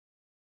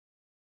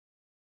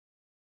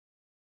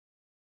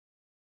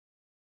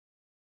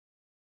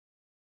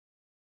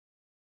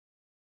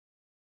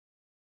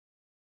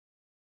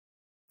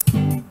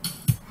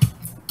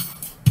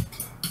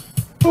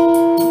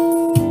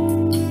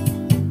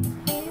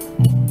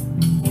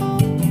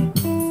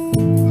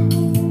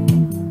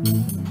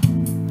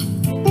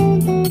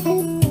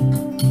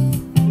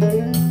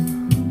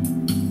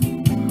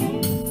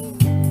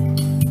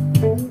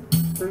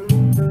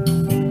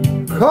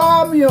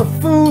me a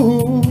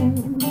fool.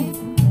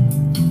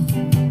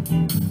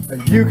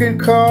 You can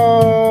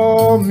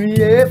call me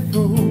a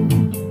fool.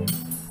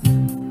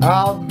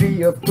 I'll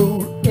be a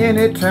fool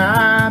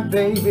anytime,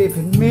 baby, if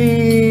it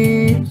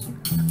means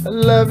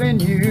loving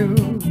you.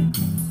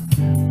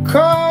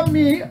 Call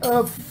me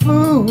a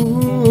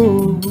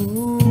fool.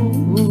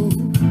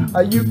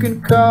 You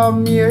can call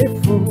me a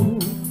fool.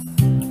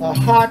 A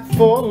heart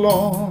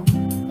forlorn,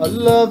 a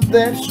love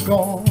that's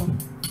gone,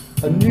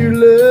 a new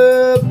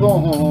love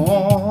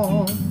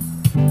born.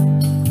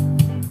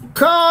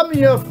 Call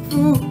me a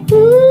fool.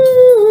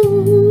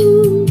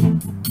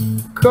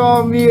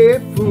 Call me a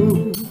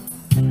fool.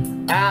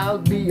 I'll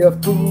be a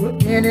fool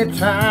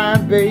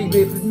anytime,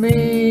 baby, if it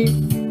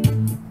means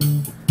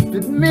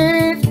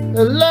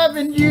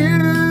loving you.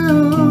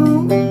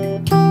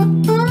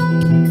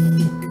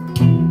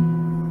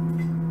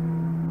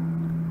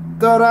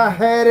 Thought I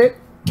had it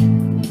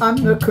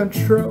under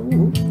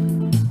control,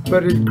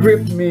 but it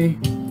gripped me,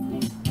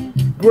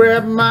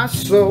 grabbed my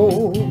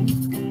soul.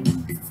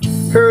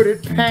 Heard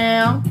it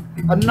pound,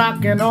 a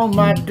knocking on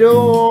my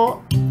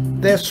door.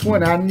 That's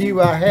when I knew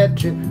I had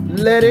to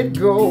let it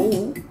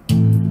go.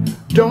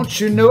 Don't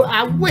you know,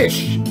 I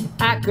wish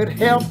I could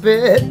help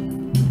it,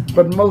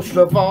 but most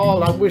of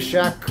all, I wish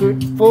I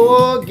could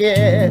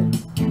forget.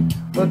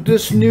 But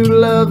this new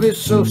love is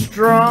so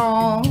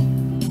strong.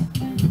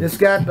 It's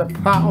got the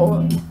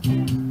power,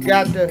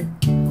 got the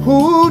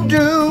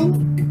hoodoo,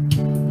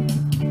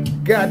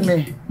 got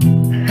me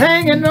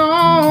hanging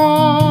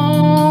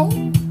on.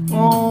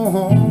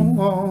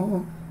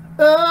 Oh,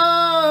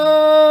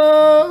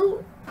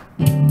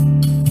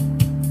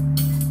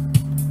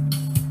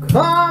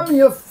 call me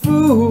a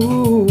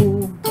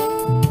fool.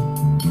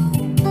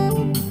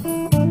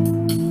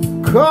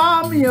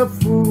 Call me a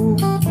fool.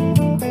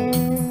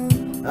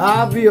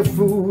 I'll be a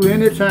fool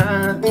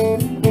anytime.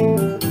 It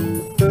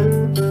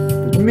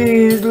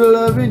means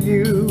loving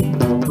you.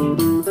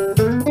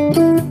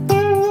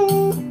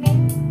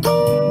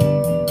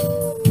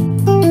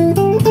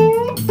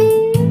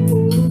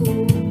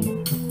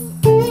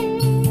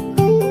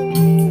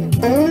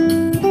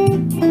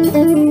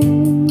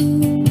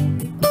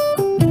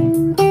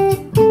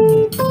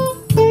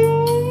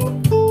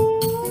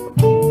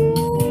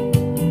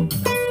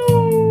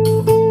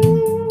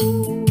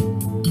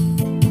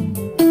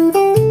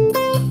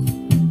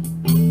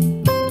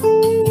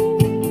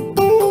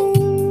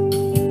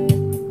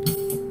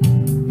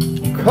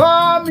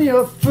 Call me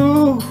a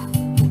fool,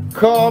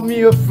 call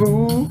me a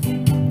fool.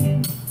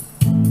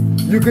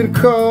 You can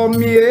call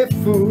me a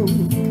fool.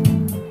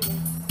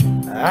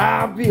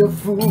 I'll be a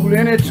fool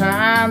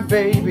anytime,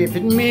 baby, if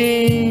it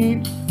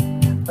means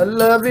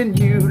loving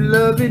you,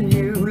 loving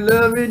you,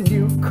 loving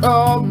you.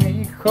 Call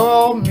me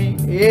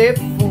a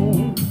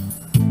fool.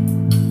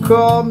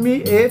 Call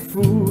me a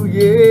fool,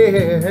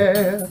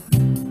 yeah.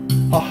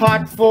 A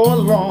heart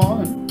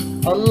forlorn,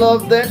 a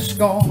love that's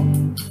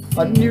gone,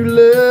 a new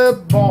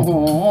love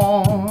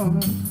born.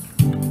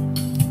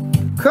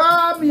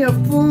 Call me a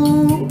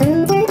fool.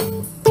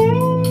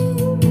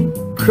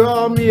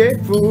 Call me a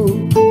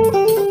fool.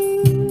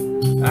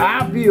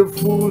 I'll be a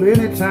fool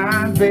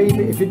anytime,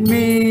 baby, if it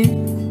means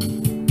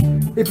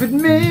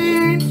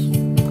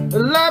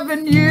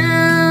loving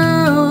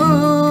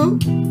you.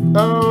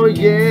 Oh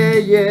yeah,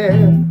 yeah.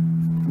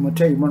 I'm gonna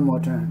tell you one more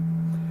time.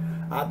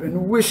 I've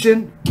been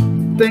wishing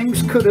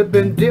things could have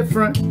been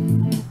different,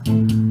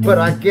 but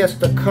I guess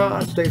the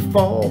cards, they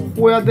fall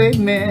where they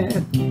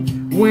meant.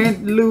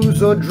 Win,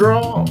 lose, or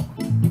draw,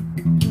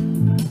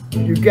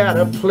 you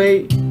gotta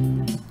play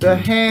the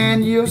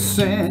hand you're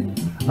sent.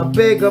 A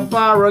beg, a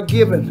borrow,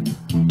 given,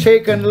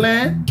 taken,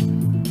 lent.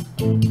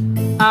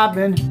 I've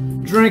been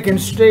drinking,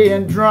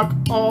 staying drunk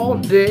all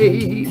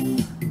day.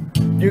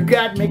 You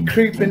got me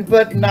creeping,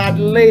 but not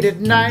late at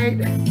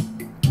night.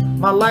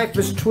 My life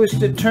is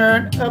twisted,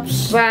 turned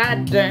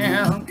upside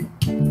down.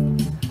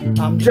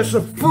 I'm just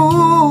a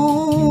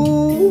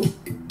fool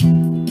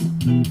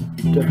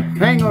to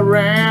hang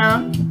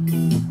around,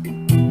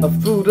 a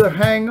fool to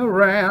hang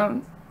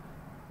around.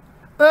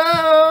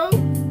 Oh,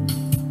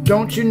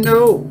 don't you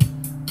know?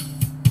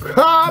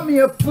 Call me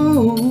a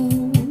fool.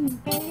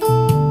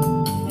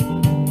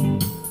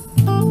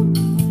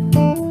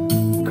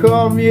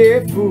 Call me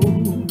a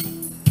fool.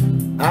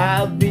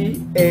 I'll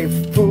be a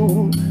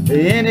fool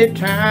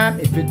anytime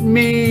if it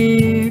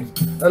means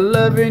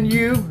loving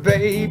you,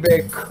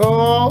 baby.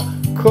 Call.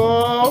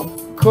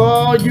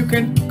 You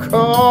can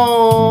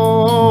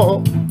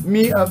call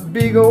me a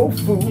big old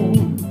fool.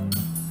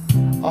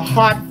 A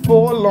heart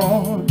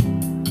forlorn,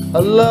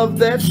 a love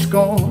that's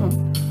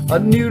gone, a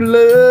new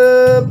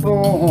love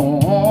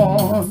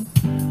born.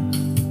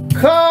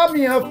 Call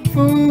me a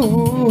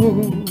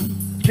fool.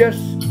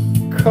 Just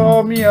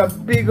call me a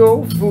big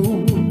old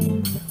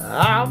fool.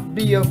 I'll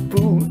be a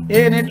fool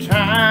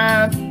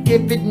anytime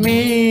if it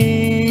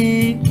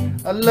means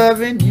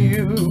loving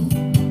you.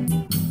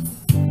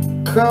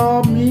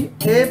 Call me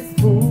a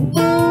fool.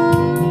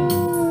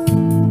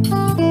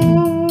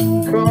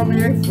 Call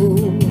me a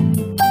fool.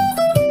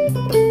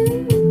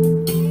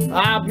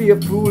 I'll be a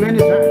fool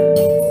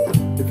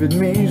anytime if if it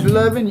means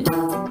loving you.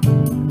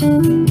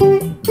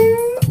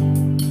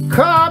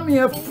 Call me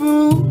a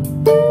fool,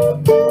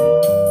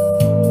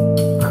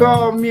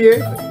 call me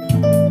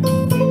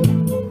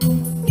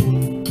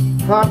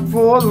hot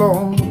for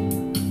long,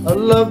 a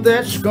love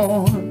that's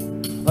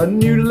gone, a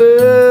new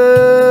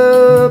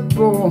love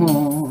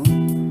born.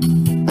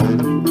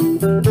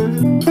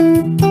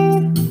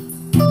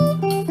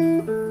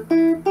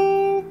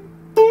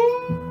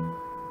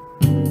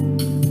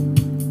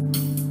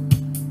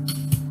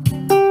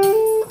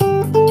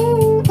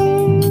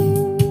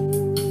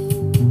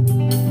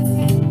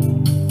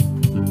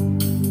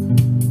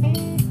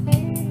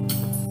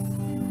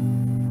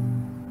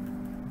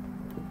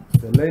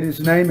 The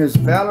lady's name is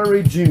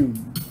Valarie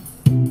June.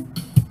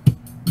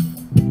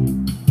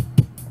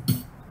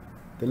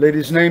 The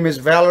lady's name is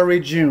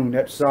Valarie June.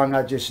 That song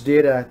I just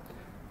did, I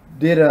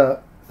did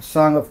a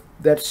song of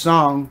that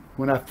song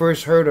when I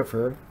first heard of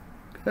her.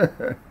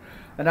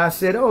 And I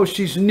said, oh,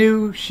 she's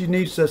new, she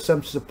needs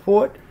some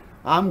support.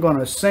 I'm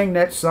gonna sing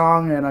that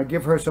song and I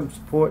give her some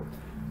support.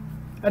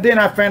 And then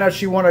I found out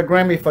she won a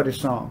Grammy for the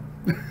song.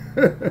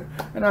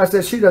 And I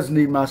said, she doesn't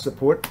need my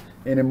support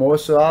anymore,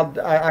 so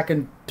I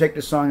can take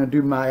the song and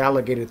do my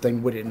alligator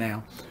thing with it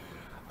now.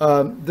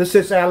 This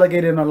is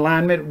Alligator in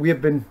Alignment.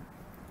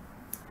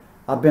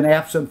 I've been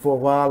absent for a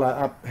while.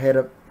 I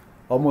had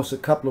almost a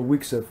couple of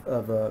weeks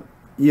of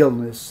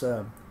illness,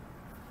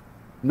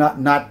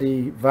 not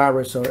the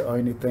virus or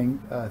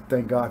anything.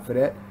 Thank God for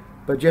that,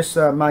 but just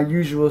my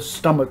usual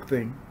stomach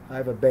thing. I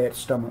have a bad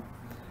stomach.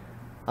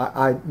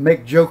 I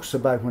make jokes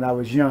about when I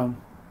was young.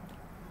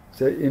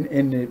 So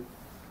in the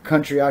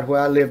country out where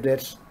I lived,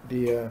 that's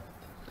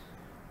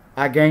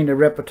I gained a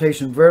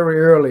reputation very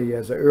early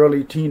as an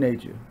early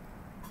teenager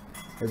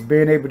as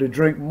being able to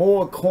drink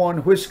more corn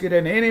whiskey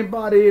than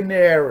anybody in the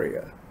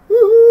area.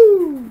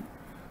 Woohoo!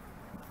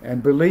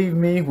 And believe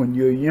me, when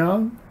you're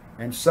young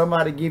and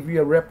somebody give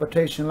you a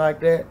reputation like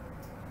that,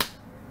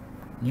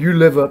 you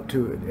live up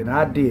to it. And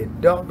I did.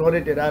 Doggone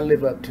it, did I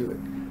live up to it.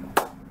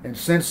 And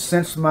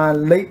since my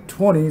late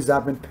 20s,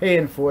 I've been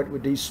paying for it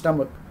with these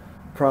stomach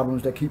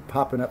problems that keep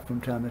popping up from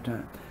time to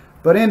time.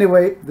 But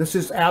anyway, this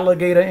is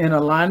Alligator in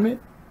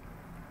Alignment.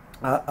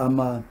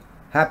 I'm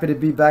happy to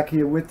be back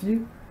here with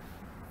you.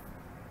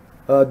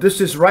 This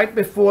is right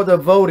before the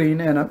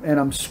voting, and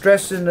I'm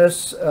stressing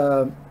this.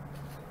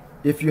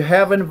 If you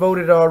haven't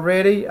voted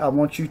already, I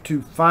want you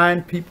to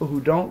find people who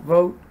don't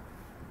vote,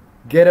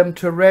 get them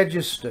to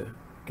register.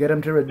 Get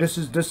them to this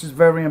is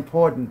very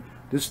important.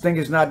 This thing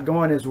is not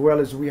going as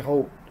well as we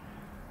hoped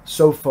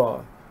so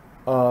far.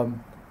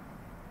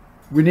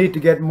 We need to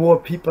get more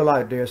people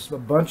out there. So a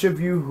bunch of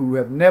you who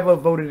have never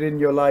voted in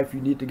your life,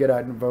 you need to get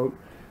out and vote.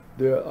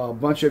 There are a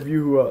bunch of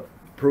you who are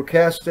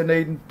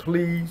procrastinating.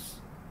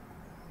 Please,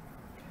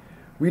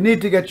 we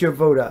need to get your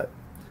vote out.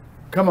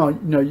 Come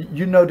on,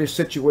 you know the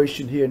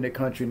situation here in the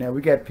country now.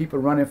 We got people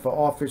running for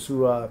office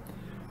who are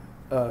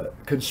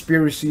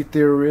conspiracy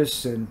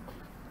theorists and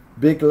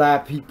big lie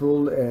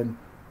people, and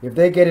if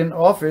they get in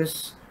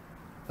office,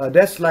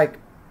 that's like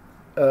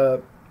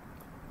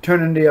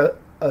turning the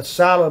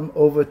asylum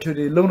over to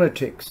the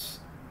lunatics,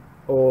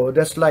 or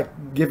that's like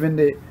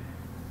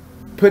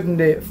putting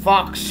the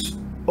fox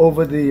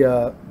over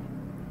the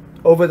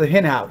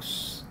hen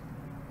house.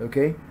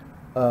 Okay.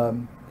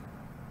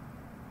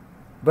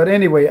 But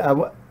anyway,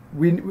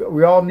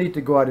 we all need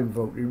to go out and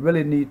vote. We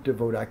really need to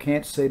vote. I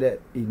can't say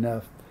that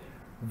enough.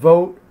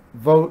 Vote,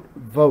 vote,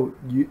 vote.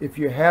 If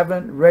you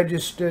haven't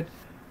registered,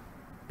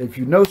 if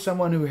you know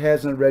someone who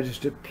hasn't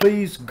registered,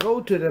 please go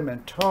to them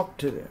and talk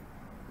to them.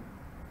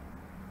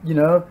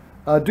 Do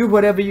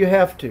whatever you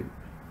have to.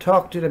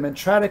 Talk to them and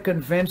try to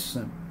convince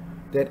them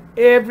that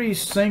every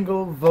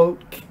single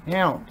vote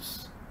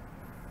counts.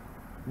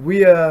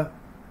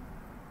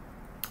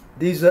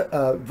 These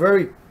are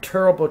very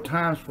terrible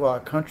times for our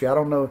country. I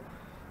don't know.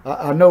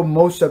 I know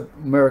most of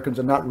Americans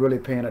are not really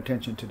paying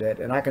attention to that,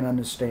 and I can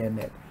understand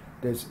that.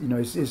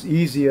 It's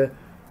easier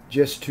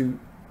just to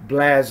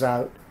blaz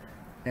out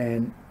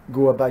and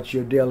go about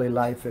your daily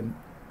life.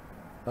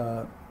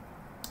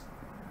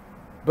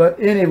 But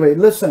anyway,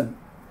 listen.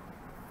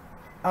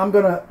 I'm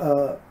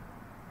gonna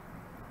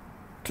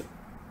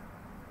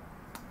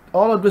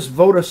all of this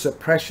voter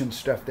suppression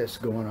stuff that's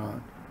going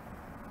on.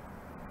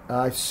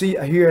 I see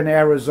here in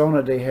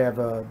Arizona they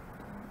have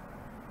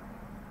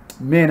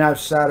men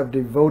outside of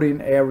the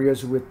voting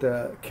areas with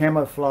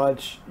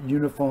camouflage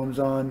uniforms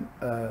on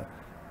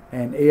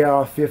and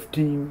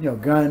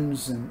AR-15,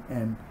 guns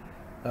and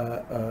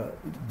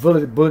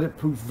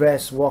bulletproof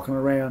vests walking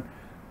around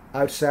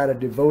outside of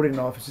the voting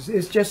offices.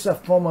 It's just a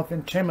form of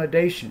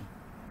intimidation.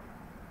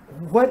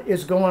 What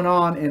is going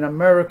on in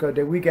America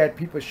that we got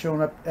people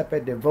showing up at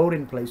the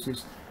voting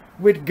places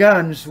with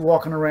guns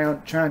walking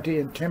around trying to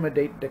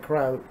intimidate the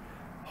crowd,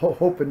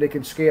 hoping they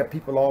can scare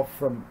people off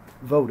from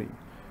voting?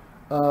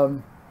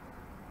 And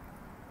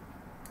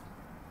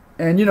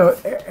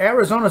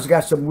Arizona's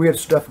got some weird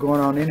stuff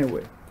going on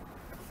anyway.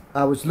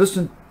 I was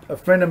listening, a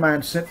friend of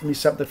mine sent me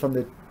something from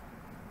the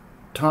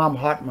Tom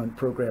Hartman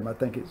program, I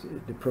think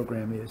the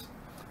program is.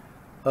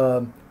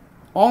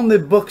 on the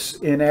books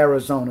in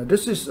Arizona.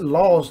 This is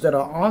laws that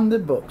are on the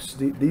books.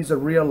 These are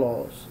real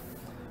laws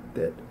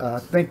that I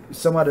think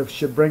somebody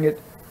should bring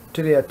it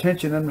to their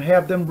attention and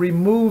have them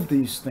remove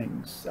these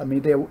things. I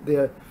mean,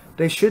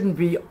 they shouldn't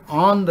be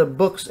on the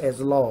books as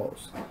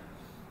laws.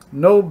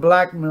 No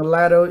black,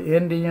 mulatto,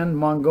 Indian,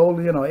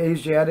 Mongolian, or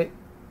Asiatic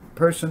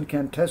person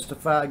can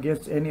testify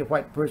against any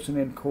white person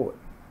in court.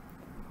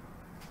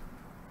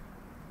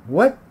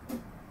 What?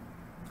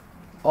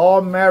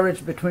 All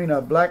marriage between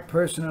a black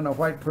person and a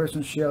white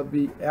person shall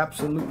be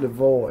absolutely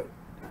void.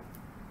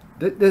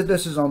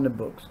 This is on the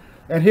books.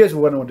 And here's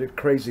one of the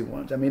crazy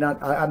ones. I mean,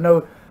 I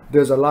know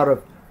there's a lot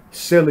of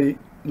silly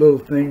little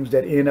things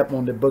that end up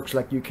on the books,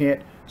 like you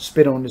can't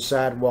spit on the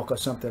sidewalk or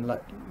something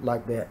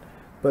like that.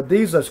 But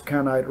these are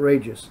kind of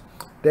outrageous.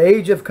 The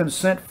age of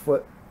consent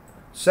for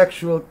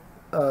sexual,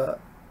 the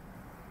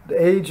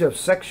age of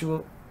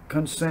sexual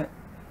consent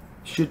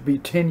should be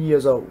 10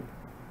 years old.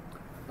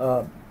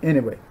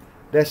 Anyway,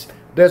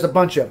 there's a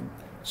bunch of them.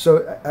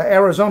 So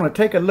Arizona,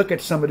 take a look at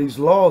some of these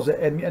laws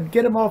and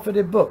get them off of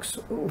their books.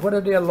 What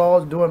are their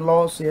laws doing?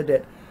 Laws here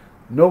that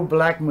no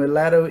black,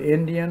 mulatto,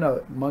 Indian,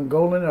 or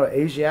Mongolian, or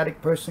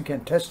Asiatic person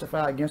can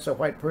testify against a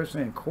white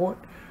person in court.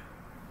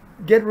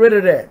 Get rid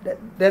of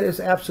that. That is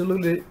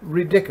absolutely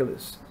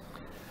ridiculous.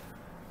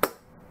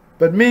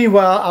 But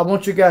meanwhile, I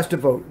want you guys to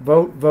vote.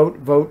 Vote, vote,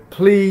 vote.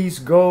 Please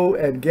go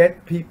and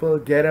get people,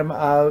 get them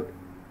out.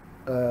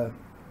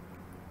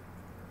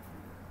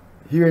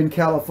 Here in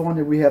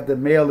California, we have the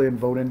mail-in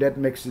vote, and that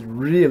makes it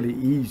really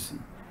easy.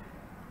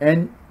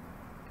 And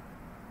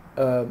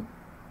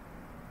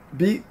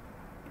be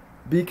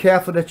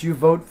careful that you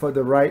vote for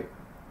the right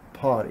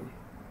party.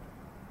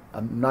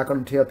 I'm not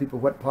going to tell people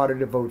what party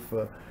to vote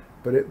for,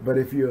 but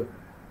if you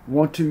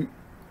want to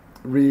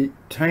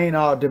retain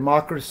our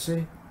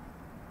democracy,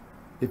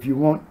 if you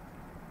want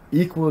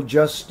equal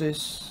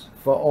justice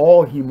for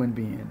all human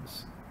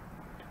beings,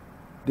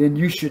 then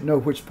you should know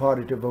which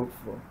party to vote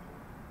for.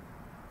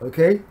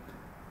 Okay?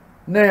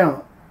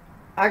 Now,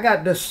 I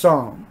got this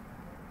song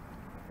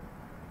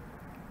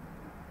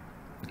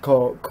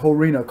called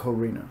Corrina,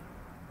 Corrina.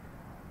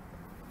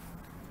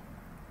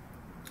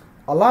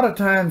 A lot of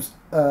times,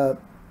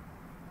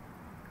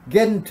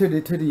 getting to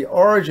the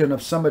origin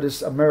of some of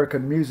this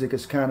American music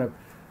is kind of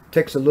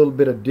takes a little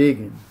bit of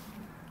digging.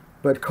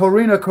 But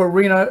Corrina,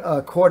 Corrina,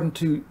 according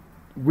to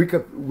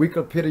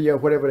Wikipedia,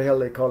 whatever the hell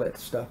they call that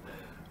stuff,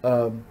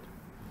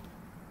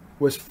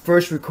 was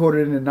first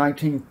recorded in the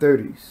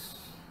 1930s.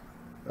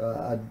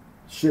 I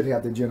should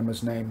have the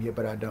gentleman's name here,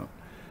 but I don't.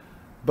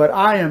 But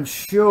I am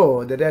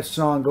sure that that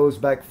song goes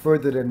back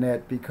further than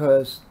that,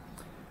 because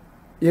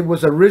it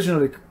was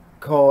originally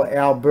called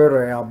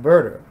Alberta,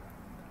 Alberta.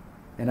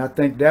 And I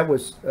think that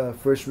was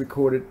first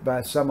recorded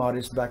by some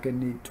artists back in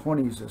the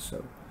 20s or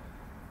so.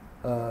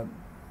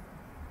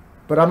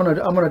 But I'm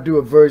gonna do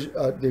a version,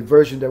 the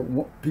version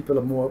that people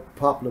are more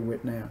popular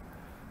with now.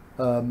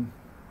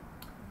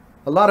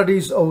 A lot of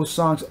these old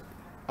songs,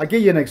 I'll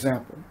give you an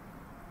example.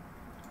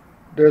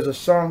 There's a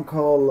song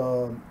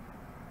called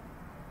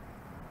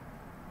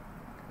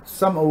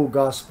some old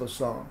gospel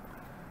song.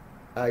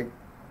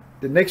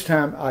 The next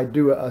time I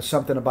do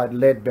something about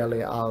Lead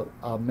Belly,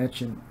 I'll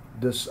mention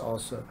this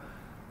also.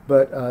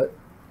 But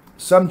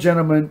some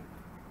gentleman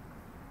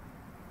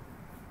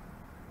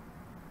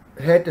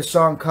had the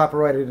song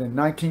copyrighted in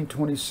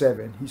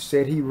 1927. He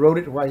said he wrote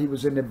it while he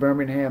was in the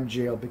Birmingham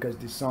jail, because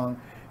the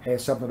song had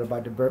something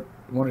about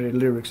one of the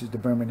lyrics is the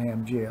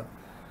Birmingham jail.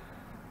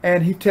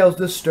 And he tells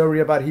this story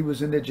about he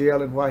was in the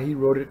jail and why he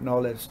wrote it and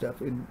all that stuff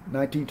in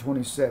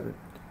 1927.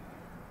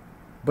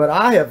 But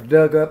I have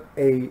dug up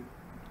a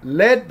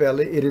Lead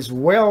Belly. It is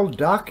well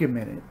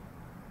documented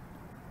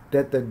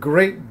that the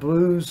great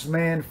blues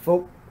man,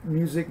 folk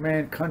music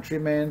man, country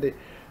man,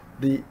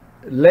 the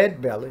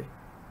Lead Belly,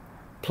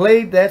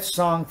 played that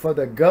song for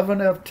the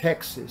governor of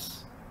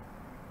Texas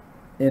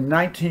in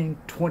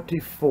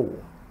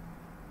 1924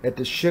 at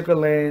the Sugar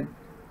Land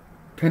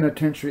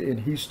Penitentiary in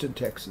Houston,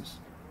 Texas.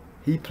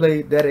 He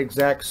played that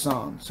exact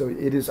song. So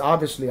it is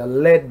obviously a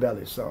Lead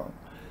Belly song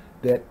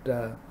that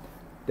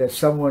that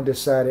someone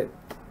decided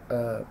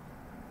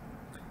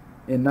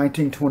in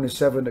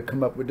 1927 to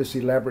come up with this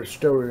elaborate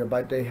story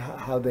about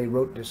how they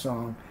wrote the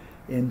song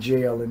in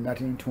jail in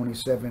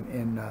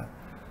 1927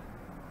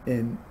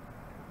 in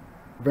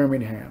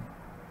Birmingham.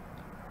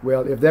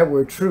 Well, if that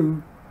were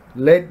true,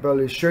 Lead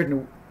Belly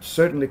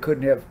certainly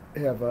couldn't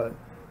have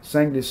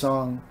sang the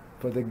song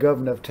for the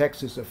governor of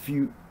Texas a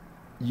few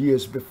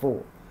years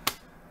before.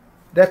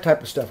 That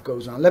type of stuff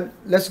goes on.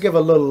 Let's give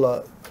a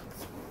little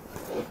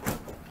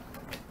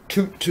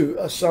toot to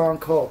a song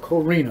called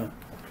Corrina,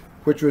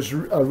 which was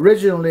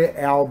originally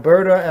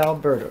Alberta,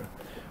 Alberta.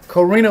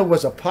 Corrina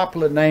was a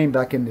popular name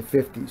back in the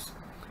 50s.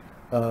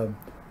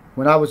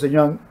 When I was a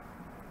young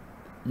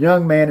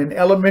man in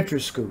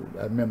elementary school,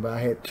 I remember I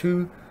had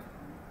two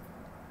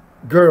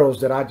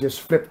girls that I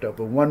just flipped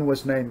over. One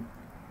was named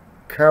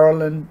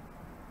Carolyn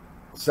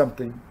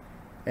something,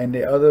 and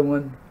the other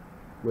one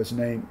was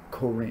named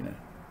Corrina.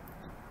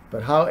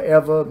 But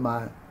however,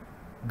 my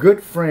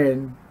good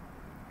friend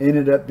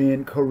ended up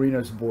being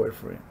Corrina's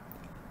boyfriend.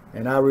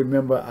 And I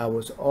remember I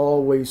was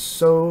always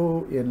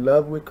so in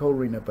love with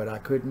Corrina, but I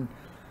couldn't,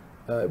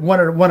 one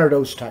of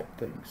those type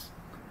things.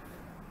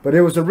 But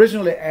it was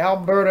originally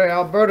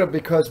Alberta,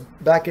 because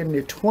back in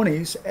the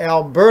 20s,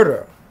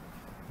 Alberta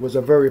was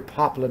a very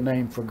popular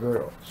name for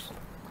girls.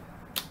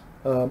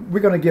 We're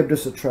going to give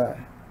this a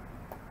try.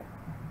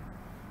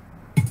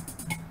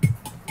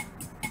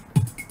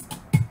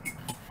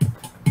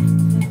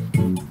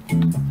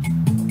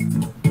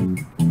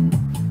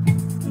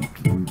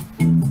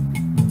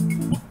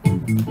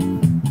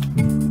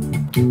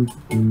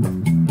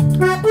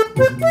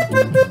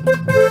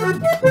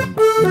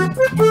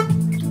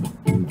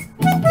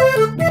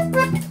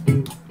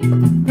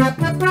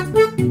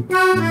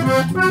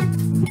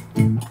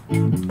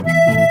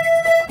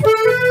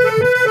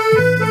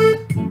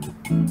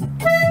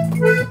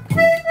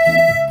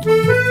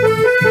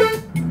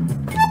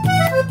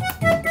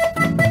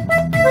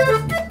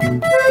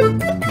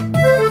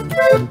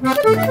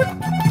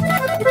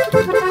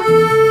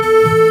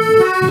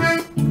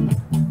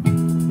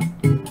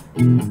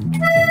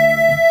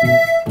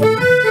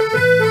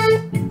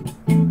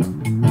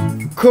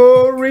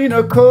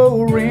 Corrina,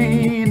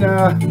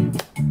 Corrina,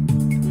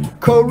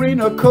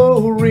 Corrina,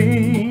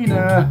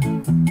 Corrina,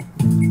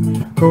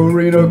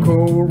 Corrina,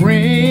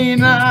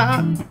 Corrina,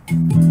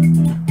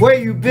 where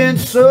you been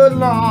so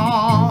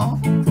long?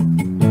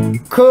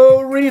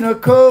 Corrina,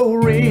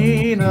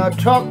 Corrina,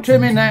 talk to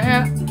me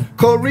now.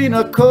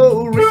 Corrina,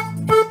 Corrina,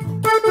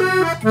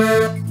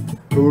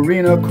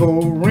 Corrina,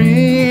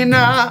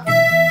 Corrina,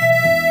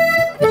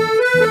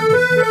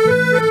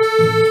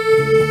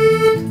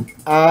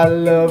 I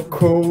love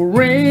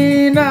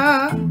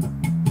Corrina,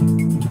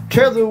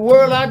 tell the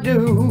world I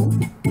do.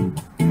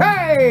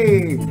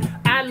 Hey,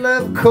 I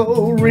love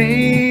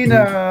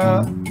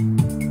Corrina,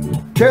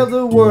 tell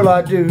the world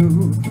I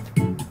do.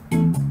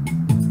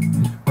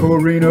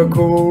 Corrina,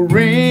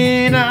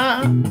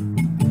 Corrina,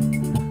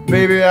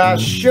 baby, I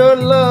sure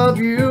love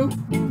you.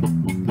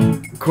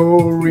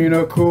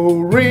 Corrina,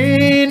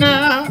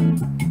 Corrina,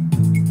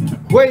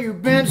 where you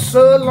been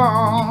so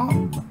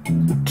long?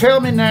 Tell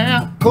me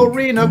now,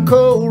 Corrina,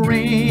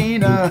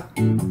 Corrina,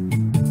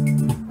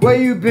 where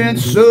you been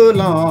so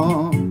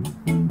long?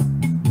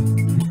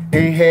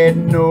 Ain't had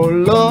no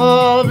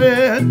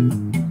loving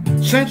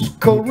since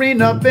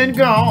Corrina been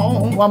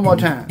gone. One more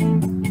time.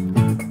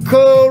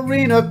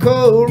 Corrina,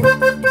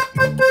 Corrina,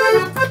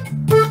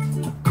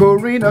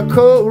 Corrina,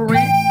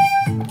 Corrina.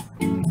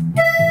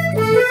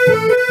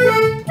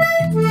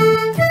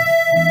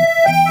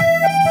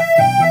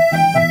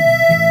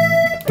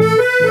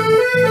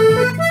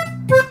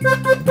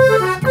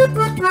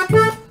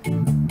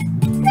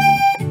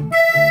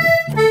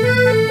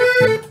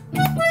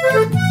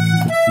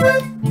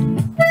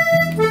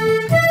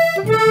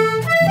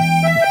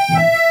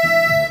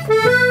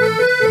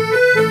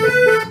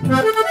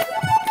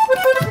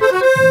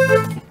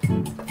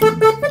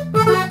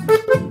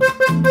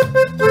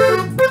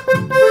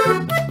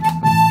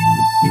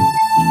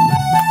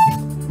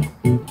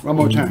 One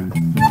more time.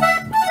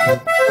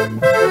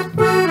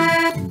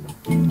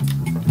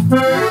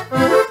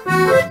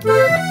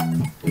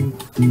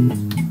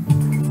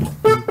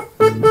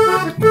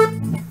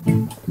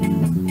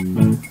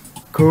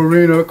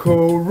 Corrina,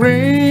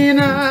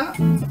 Corrina,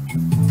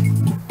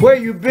 where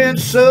you been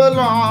so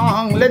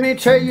long? Let me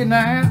tell you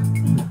now.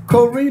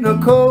 Corrina,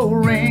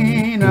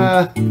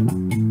 Corrina,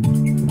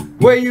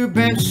 where you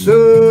been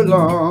so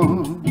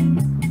long?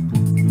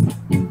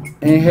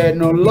 Ain't had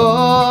no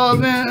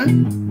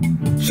loving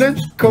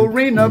since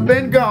Corrina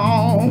been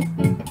gone.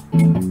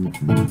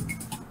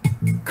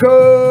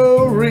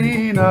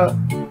 Corrina,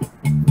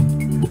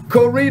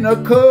 Corrina,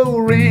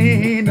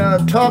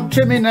 Corrina, talk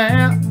to me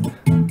now.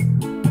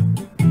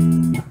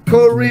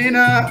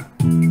 Corrina,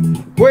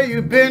 where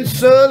you been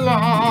so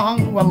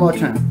long? One more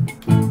time.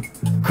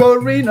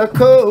 Corrina,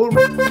 Corrina,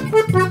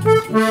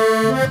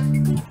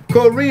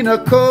 Corrina,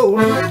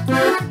 Corrina,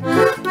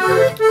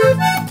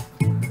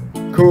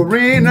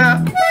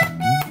 Corrina,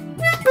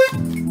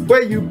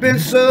 where you been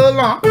so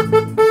long?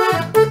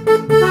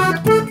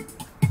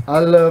 I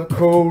love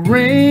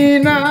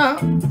Corrina,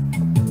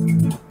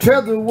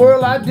 tell the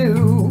world I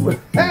do.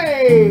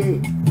 Hey,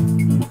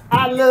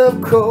 I love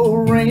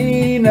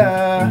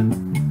Corrina,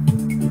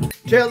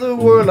 tell the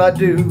world I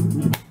do.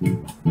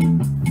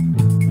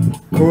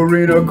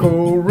 Corrina,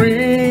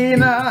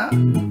 Corrina,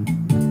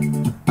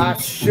 I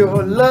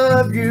sure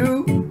love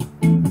you.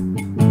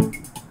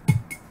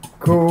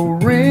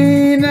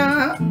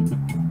 Corrina,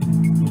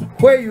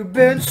 where you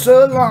been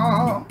so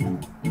long?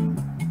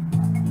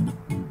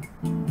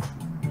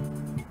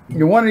 You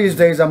know, one of these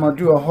days I'm gonna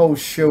do a whole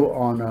show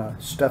on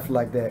stuff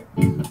like that.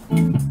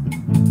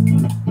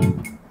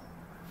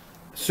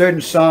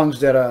 Certain songs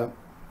that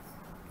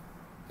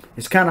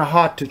it's kind of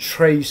hard to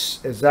trace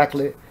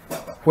exactly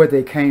where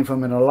they came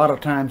from, and a lot of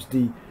times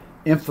the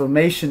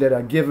information that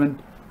are given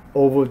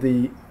over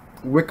the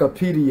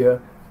Wikipedia,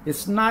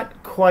 it's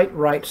not quite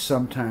right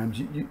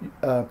sometimes,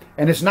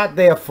 and it's not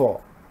their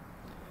fault,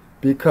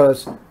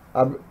 because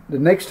The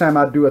next time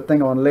I do a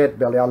thing on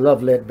Leadbelly, I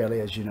love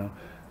Leadbelly, as you know.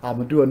 I'm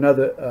gonna do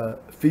another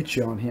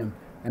feature on him,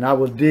 and I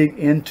will dig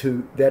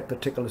into that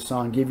particular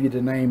song, give you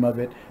the name of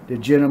it, the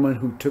gentleman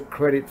who took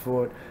credit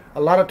for it.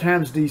 A lot of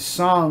times these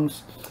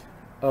songs,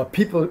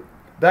 people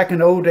back in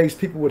the old days,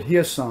 people would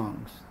hear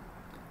songs,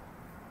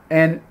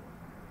 and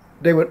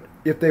they would,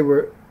 if they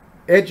were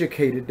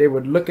educated, they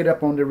would look it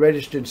up on the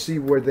register and see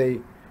where they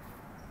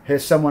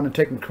had someone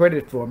taking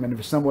credit for them, and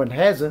if someone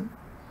hasn't,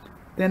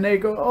 then they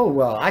go, oh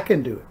well, I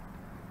can do it.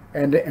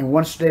 And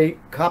once they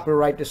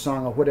copyright the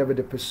song or whatever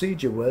the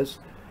procedure was,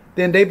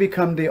 then they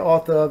become the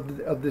author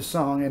of the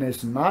song, and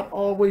it's not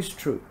always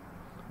true.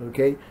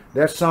 Okay,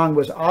 that song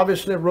was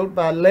obviously wrote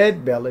by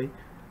Leadbelly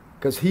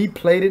because he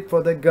played it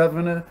for the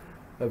governor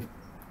of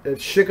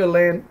Sugar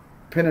Land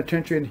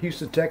Penitentiary in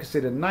Houston, Texas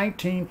in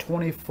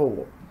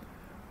 1924,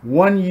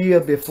 1 year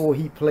before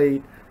he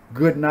played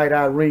Goodnight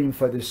Irene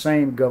for the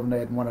same governor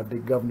at one of the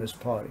governor's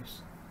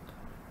parties.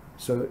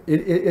 So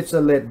it's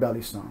a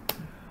Leadbelly song.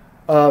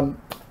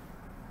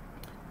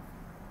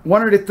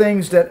 One of the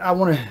things that I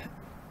want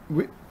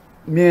to,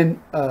 me and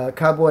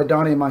Cowboy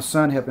Donnie and my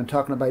son have been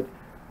talking about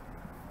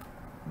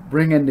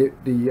bringing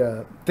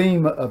the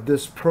theme of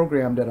this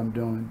program that I'm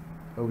doing,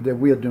 or that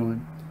we're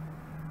doing,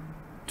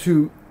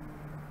 to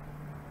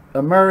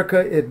America.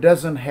 It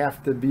doesn't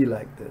have to be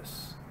like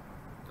this.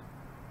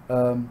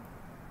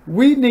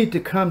 We need to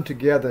come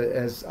together.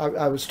 As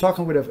I was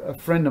talking with a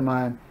friend of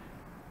mine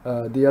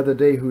the other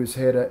day who has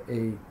had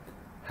a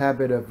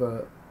habit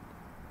of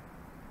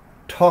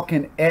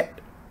talking at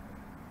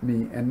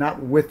me and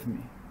not with me.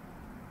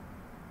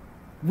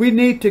 We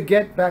need to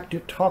get back to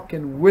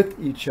talking with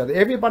each other.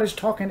 Everybody's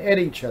talking at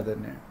each other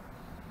now.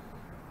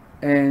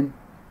 And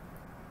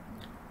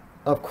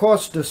of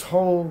course, this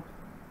whole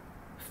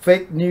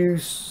fake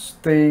news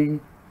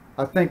thing,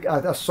 I think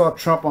I saw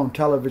Trump on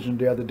television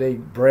the other day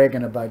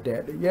bragging about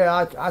that.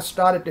 Yeah, I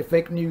started the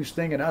fake news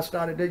thing, and I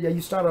started it. Yeah,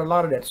 you started a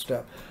lot of that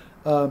stuff.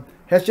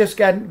 Has just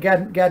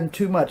gotten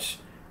too much.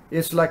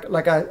 It's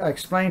like I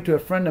explained to a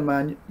friend of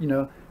mine, you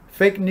know,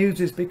 fake news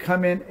is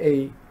becoming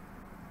a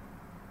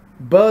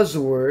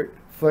buzzword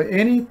for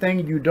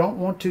anything you don't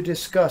want to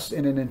discuss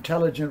in an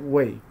intelligent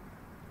way.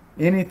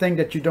 Anything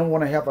that you don't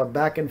want to have a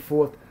back and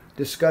forth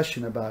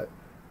discussion about,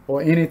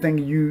 or anything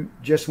you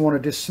just want to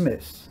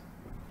dismiss.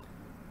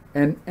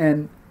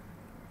 And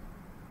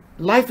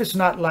life is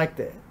not like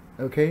that,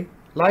 okay?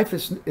 Life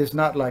is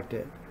not like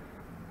that.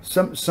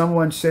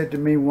 Someone said to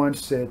me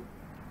once, said,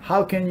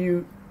 how can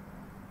you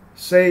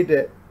say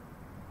that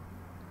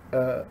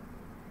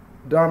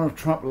Donald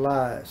Trump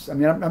lies? I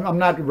mean, I'm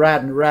not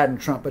riding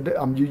Trump, but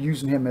I'm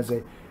using him as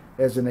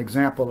an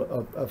example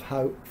of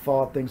how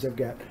far things have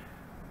got.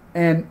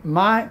 And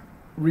my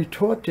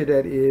retort to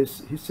that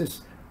is, he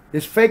says,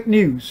 it's fake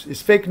news.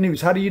 It's fake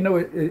news. How do you know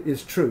it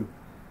is true?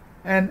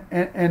 And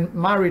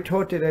my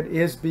retort to that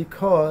is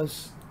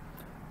because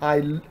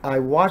I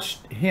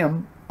watched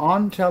him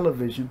on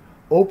television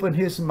open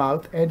his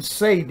mouth and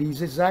say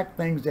these exact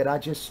things that I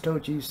just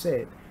told you he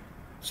said.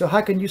 So how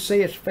can you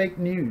say it's fake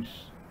news?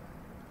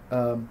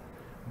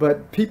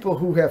 But people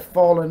who have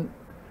fallen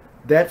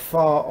that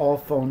far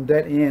off on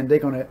that end, they're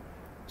going to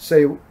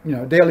say, you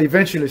know, they'll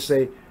eventually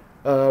say,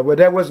 well,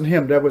 that wasn't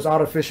him, that was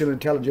artificial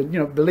intelligence. You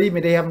know, believe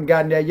me, they haven't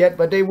gotten there yet,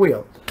 but they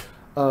will.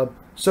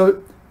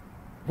 So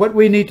what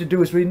we need to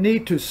do is we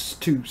need to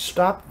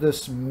stop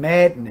this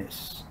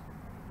madness.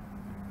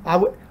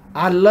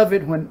 I love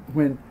it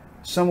when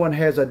someone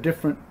has a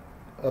different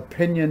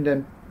opinion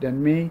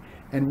than me,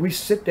 and we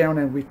sit down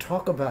and we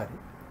talk about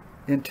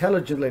it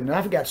intelligently. And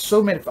I've got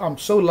so many, I'm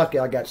so lucky,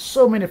 I got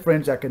so many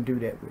friends I can do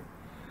that with.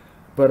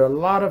 But a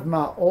lot of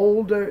my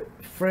older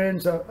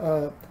friends,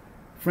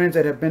 friends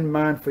that have been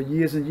mine for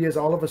years and years,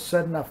 all of a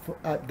sudden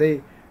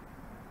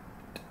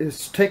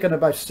it's taken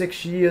about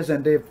 6 years,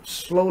 and they've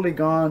slowly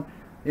gone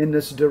in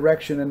this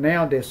direction, and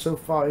now they're so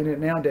far in it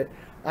now that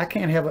I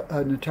can't have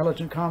an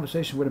intelligent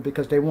conversation with them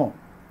because they won't.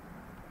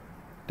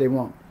 They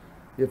won't.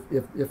 If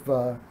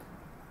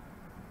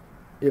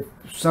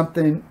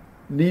something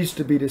needs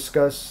to be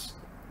discussed,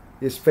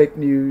 it's fake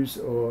news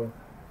or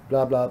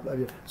blah blah blah.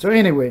 So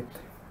anyway,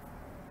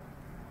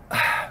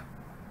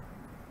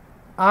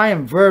 I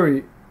am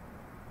very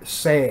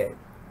sad,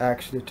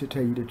 actually, to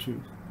tell you the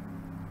truth,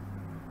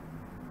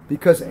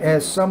 because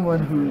as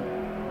someone who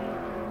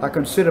I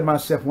consider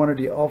myself one of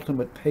the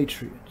ultimate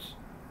patriots,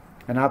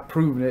 and I've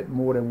proven it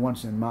more than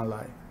once in my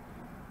life,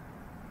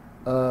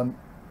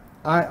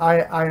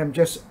 I am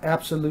just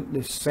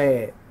absolutely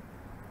sad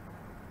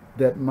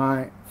that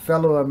my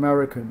fellow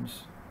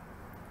Americans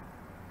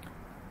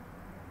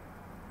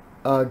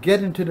are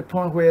getting to the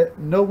point where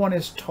no one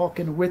is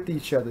talking with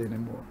each other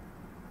anymore.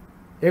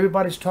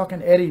 Everybody's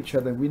talking at each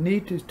other. We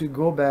need to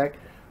go back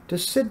to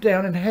sit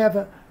down and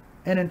have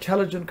an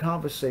intelligent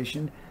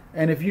conversation.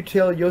 And if you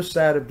tell your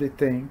side of the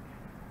thing,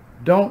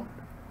 don't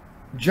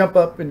jump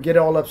up and get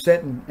all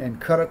upset and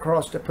cut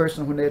across the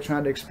person when they're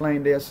trying to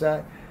explain their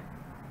side.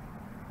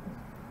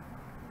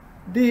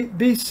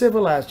 Be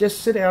civilized.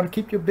 Just sit down and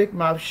keep your big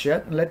mouth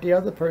shut and let the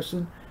other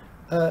person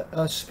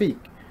speak.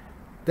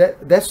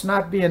 That's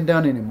not being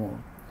done anymore.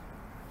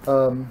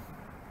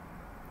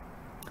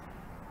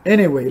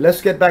 Anyway,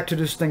 let's get back to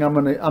this thing. I'm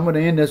gonna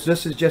end this.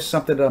 This is just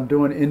something that I'm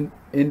doing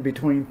in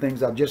between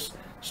things. I've just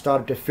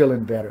started to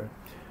feeling better.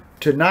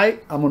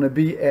 Tonight I'm gonna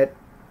be at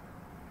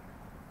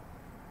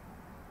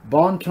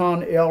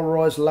Bonton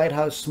Elroy's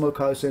Lighthouse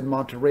Smokehouse in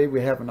Monterey.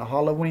 We're having a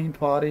Halloween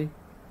party.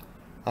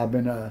 I've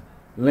been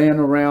laying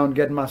around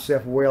getting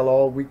myself well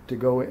all week to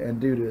go and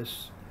do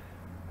this.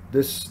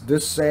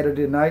 This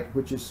Saturday night,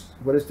 which is,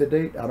 what is the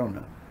date? I don't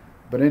know.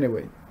 But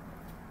anyway,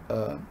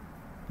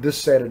 this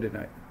Saturday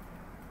night.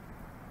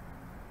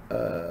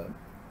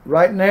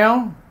 Right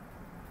now,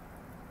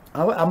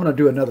 I'm going to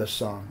do another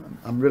song.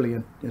 I'm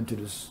really into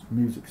this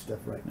music stuff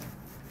right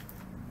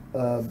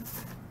now.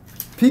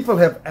 People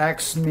have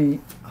asked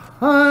me,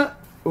 I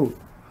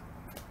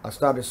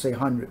started to say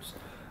hundreds,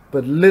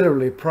 but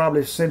literally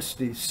probably since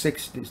the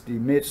 60s, the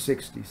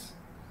mid-60s,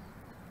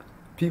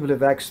 people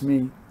have asked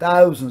me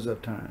thousands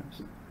of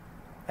times,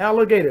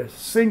 Alligator,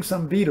 sing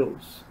some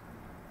Beatles.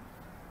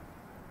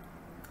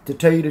 To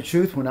tell you the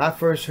truth, when I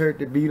first heard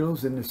the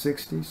Beatles in the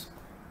 60s,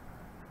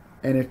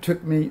 and it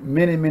took me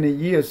many, many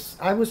years,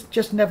 I was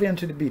just never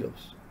into the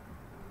Beatles.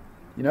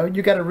 You know,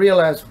 you got to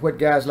realize what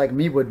guys like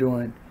me were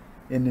doing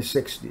in the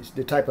 60s,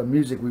 the type of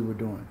music we were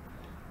doing.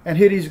 And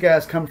here these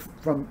guys come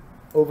from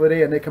over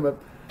there and they come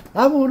up,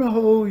 I want to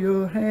hold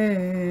your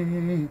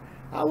hand,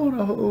 I want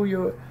to hold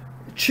your...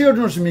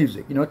 Children's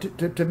music, you know,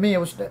 to me,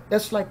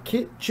 that's like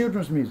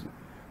children's music.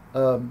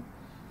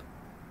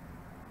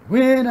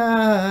 When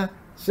I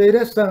say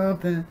that's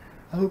something,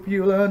 I hope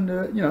you'll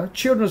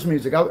children's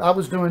music. I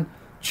was doing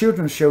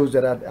children's shows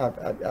that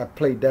I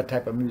played that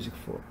type of music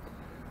for.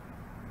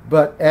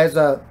 But as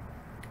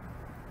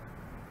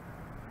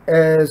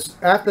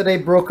after they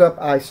broke up,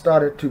 I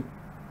started to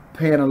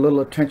paying a little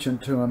attention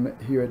to them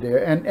here or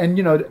there, and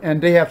you know,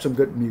 and they have some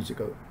good music,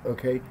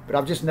 okay. But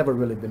I've just never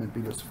really been a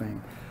Beatles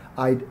fan.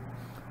 I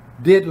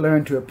did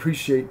learn to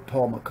appreciate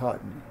Paul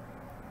McCartney,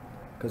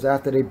 because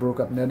after they broke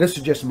up, now this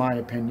is just my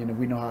opinion, and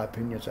we know how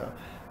opinions are.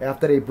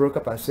 After they broke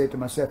up, I said to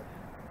myself,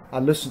 I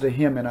listened to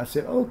him, and I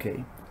said,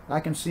 okay,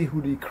 I can see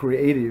who the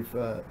creative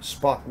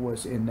spark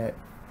was in that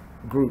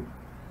group.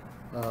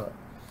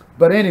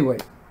 But anyway,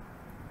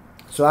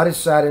 so I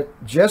decided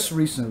just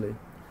recently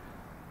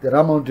that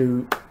I'm gonna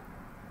do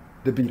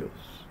the Beatles,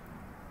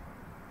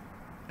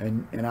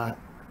 and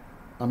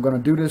I'm going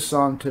to do this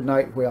song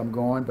tonight where I'm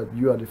going, but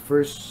you are the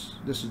first,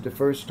 this is the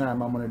first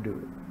time I'm going to do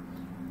it.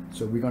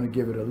 So we're going to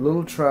give it a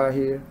little try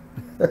here.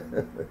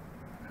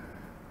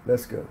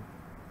 Let's go.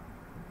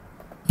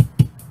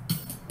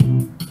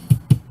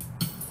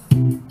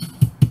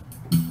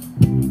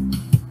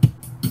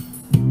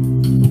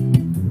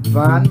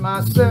 Find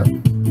myself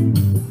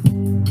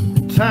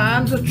in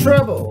times of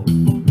trouble.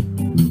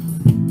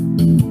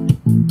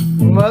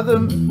 Mother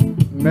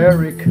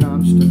Mary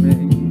comes to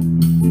me,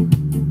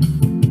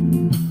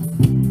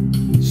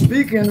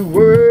 speaking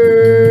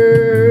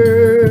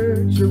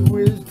words of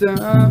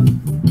wisdom.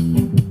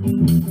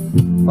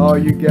 All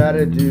you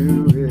gotta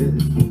do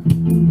is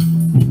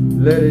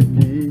let it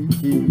be.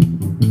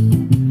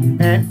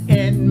 And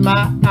in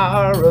my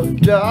hour of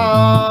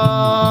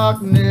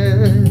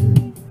darkness,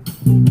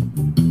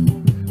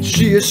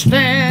 she is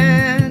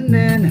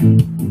standing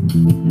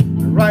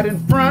right in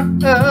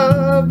front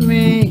of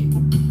me,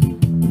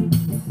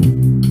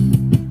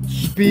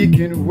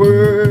 speaking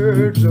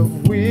words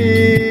of wisdom.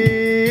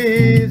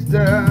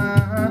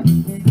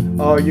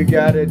 All you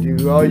gotta do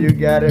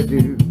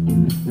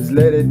is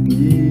let it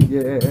be,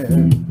 yeah.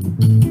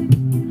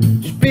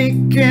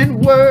 Speaking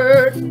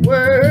words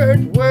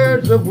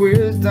of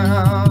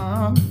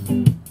wisdom.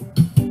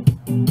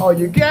 All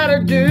you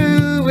gotta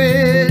do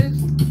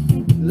is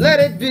let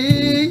it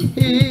be.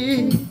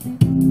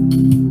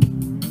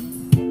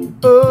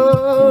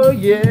 Oh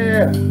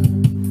yeah,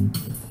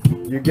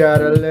 you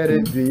gotta let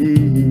it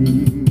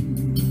be.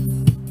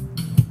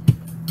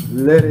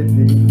 Let it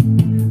be,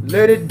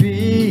 let it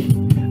be,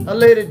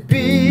 let it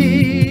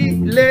be,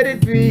 let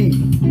it be.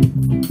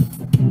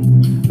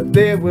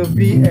 There will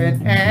be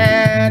an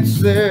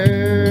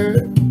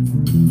answer.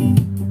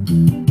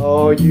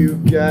 All you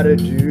gotta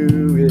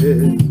do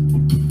is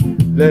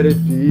let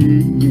it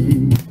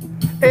be.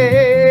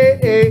 Hey,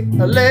 hey,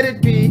 let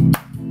it be,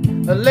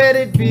 let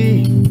it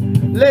be,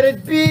 let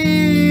it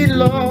be,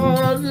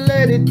 Lord,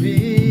 let it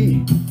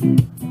be.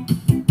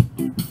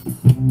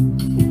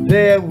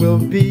 There will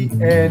be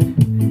an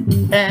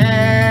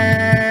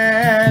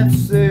answer.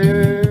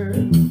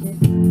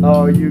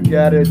 All you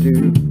gotta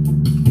do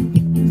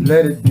is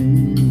let it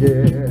be,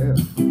 yeah.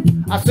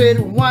 I said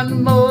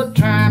one more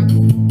time,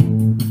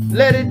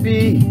 let it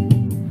be,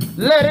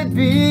 let it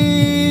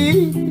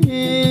be.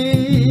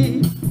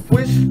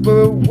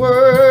 Whisper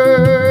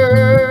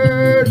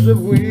words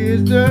of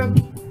wisdom.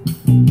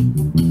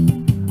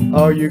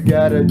 All you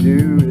gotta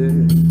do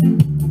is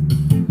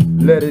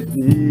let it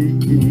be.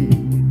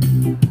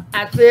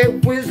 I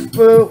said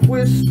whisper,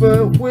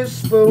 whisper,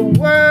 whisper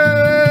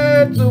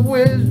words of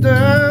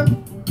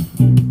wisdom.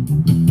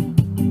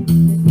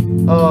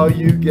 All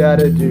you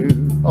gotta do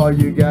All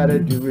you gotta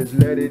do is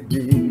let it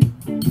be.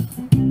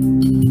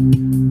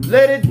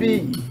 Let it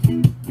be.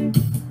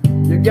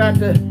 You got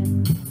to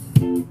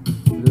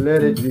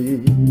let it be.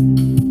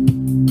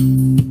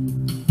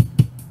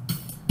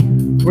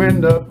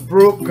 When the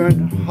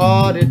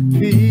broken-hearted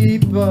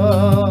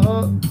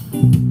people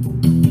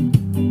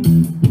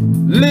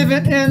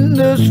living in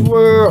this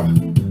world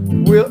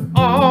will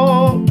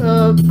all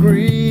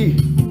agree,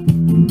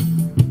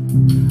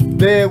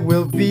 there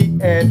will be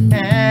an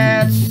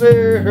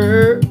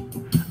answer.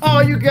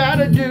 All you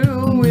gotta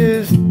do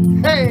is,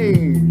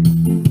 hey,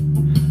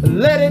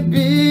 let it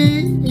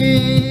be.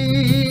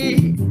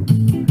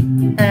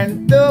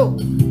 And though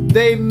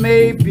they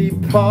may be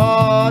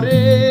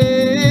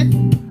parted,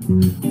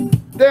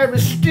 there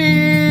is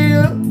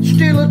still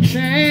a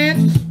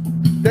chance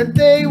that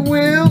they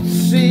will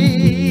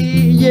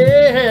see,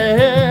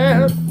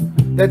 yeah,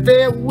 that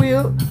there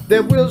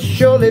will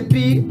surely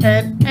be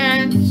an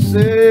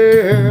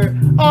answer.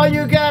 All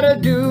you gotta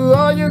do,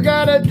 all you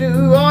gotta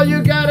do, all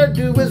you gotta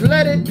do is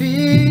let it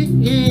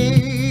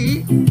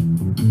be.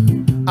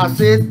 I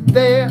said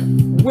there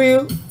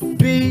will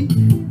be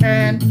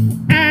an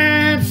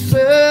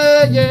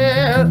answer,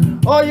 yeah.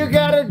 All you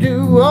gotta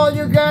do, all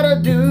you gotta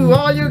do,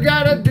 all you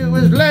gotta do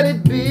is let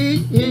it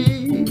be.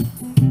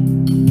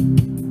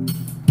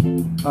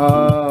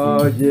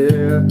 Oh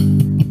yeah,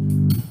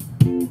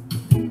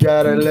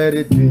 gotta let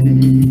it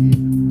be.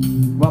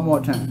 One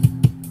more time.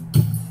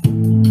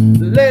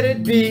 Let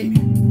it be,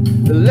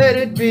 let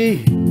it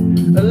be,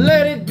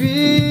 let it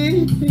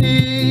be.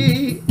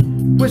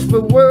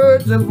 Whisper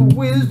words of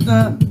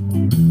wisdom.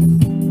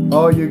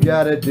 All you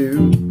gotta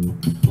do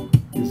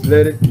is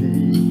let it be.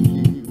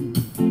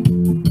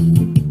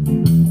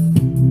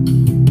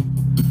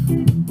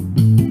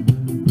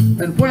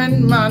 And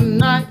when my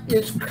night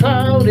is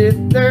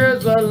clouded,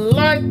 there's a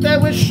light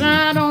that will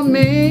shine on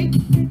me.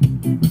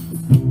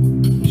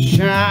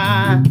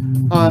 Shine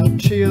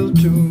until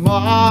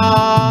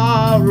tomorrow.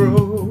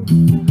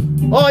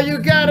 All you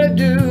gotta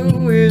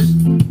do is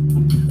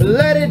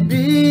let it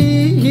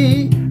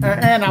be.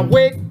 And I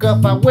wake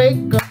up, I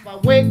wake up, I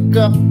wake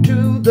up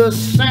to the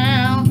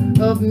sound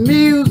of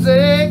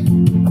music.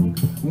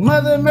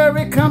 Mother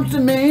Mary comes to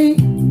me,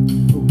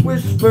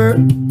 whisper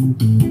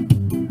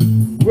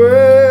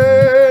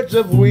words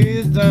of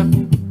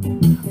wisdom.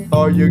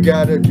 All you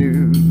gotta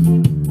do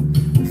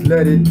is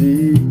let it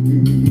be.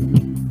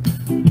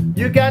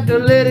 You got to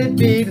let it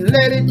be,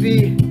 let it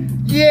be.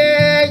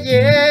 Yeah,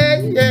 yeah,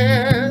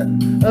 yeah.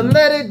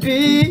 Let it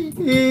be.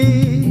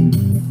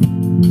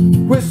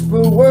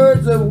 Whisper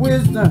words of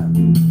wisdom.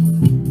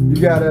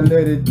 You gotta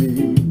let it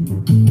be.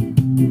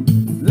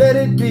 Let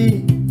it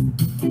be.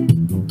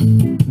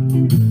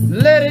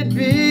 Let it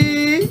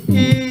be.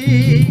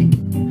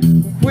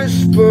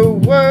 Whisper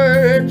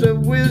words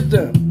of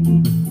wisdom.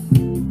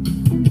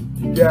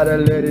 You gotta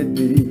let it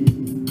be.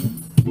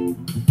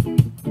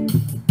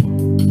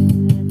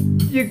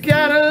 You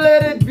gotta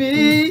let it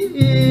be.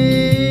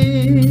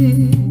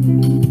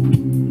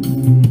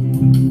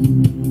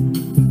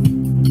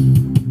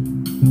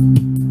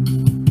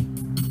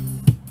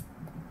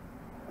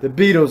 The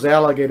Beatles,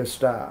 Alligator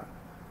style.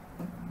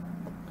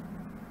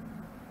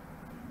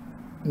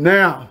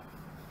 Now,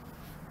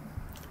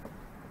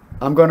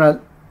 I'm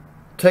gonna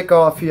take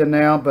off here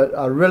now, but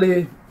I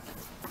really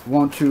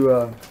want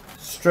to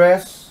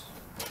stress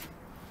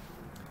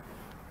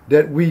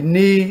that we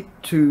need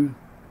to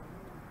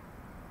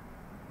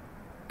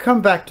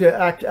come back to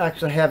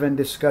actually having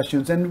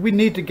discussions, and we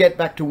need to get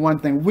back to one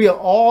thing. We are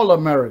all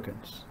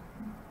Americans.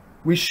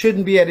 We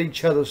shouldn't be at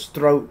each other's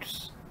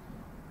throats.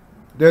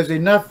 There's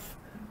enough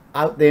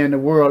out there in the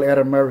world at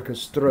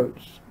America's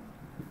throats.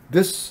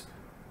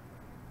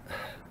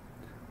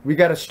 We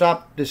got to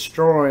stop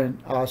destroying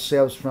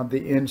ourselves from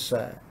the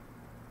inside.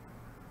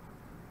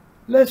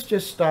 Let's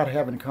just start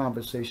having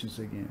conversations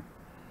again.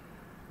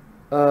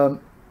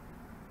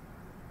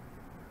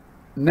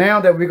 Now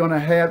that we're going to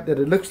have, that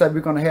it looks like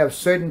we're going to have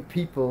certain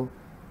people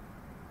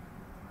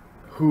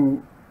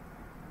who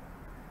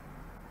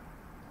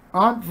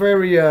aren't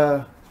very,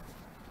 are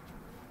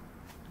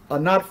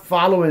not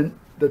following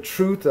the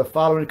truth, or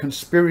following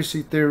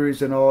conspiracy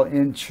theories and all,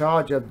 in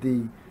charge of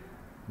the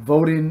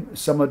voting,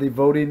 some of the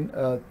voting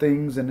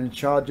things, and in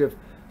charge of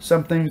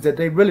some things that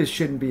they really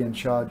shouldn't be in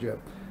charge of.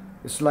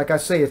 It's like I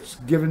say, it's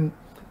given,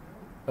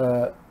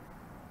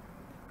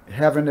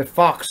 having a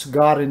fox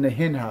guarding the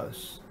hen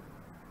house,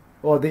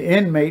 or the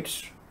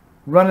inmates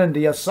running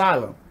the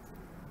asylum.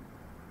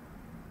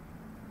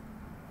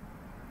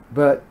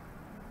 But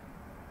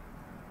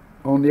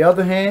on the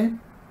other hand,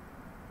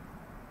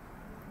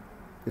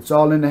 it's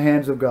all in the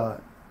hands of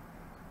God.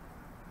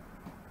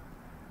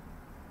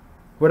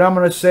 What I'm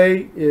going to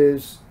say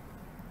is,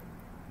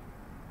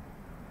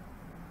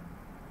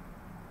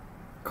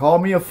 call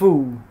me a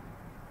fool,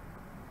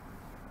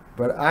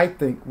 but I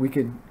think we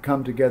can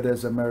come together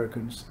as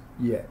Americans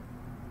yet.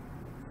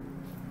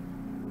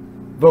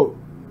 Vote.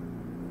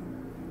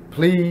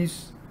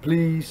 Please,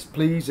 please,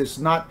 please. It's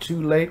not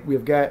too late.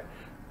 We've got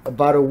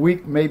about a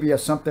week maybe or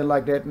something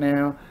like that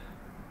now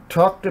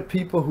Talk to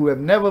people who have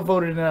never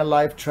voted in their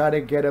life. Try to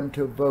get them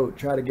to vote.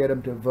 Try to get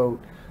them to vote.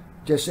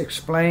 Just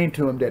explain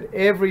to them that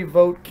every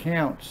vote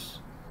counts.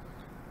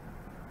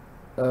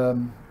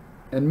 And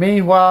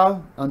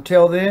meanwhile,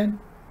 until then,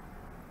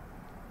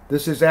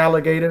 this is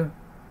Alligator.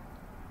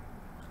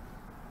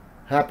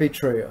 Happy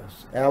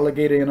trails.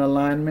 Alligator in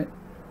alignment.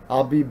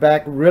 I'll be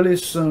back really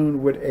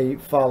soon with a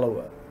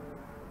follow-up.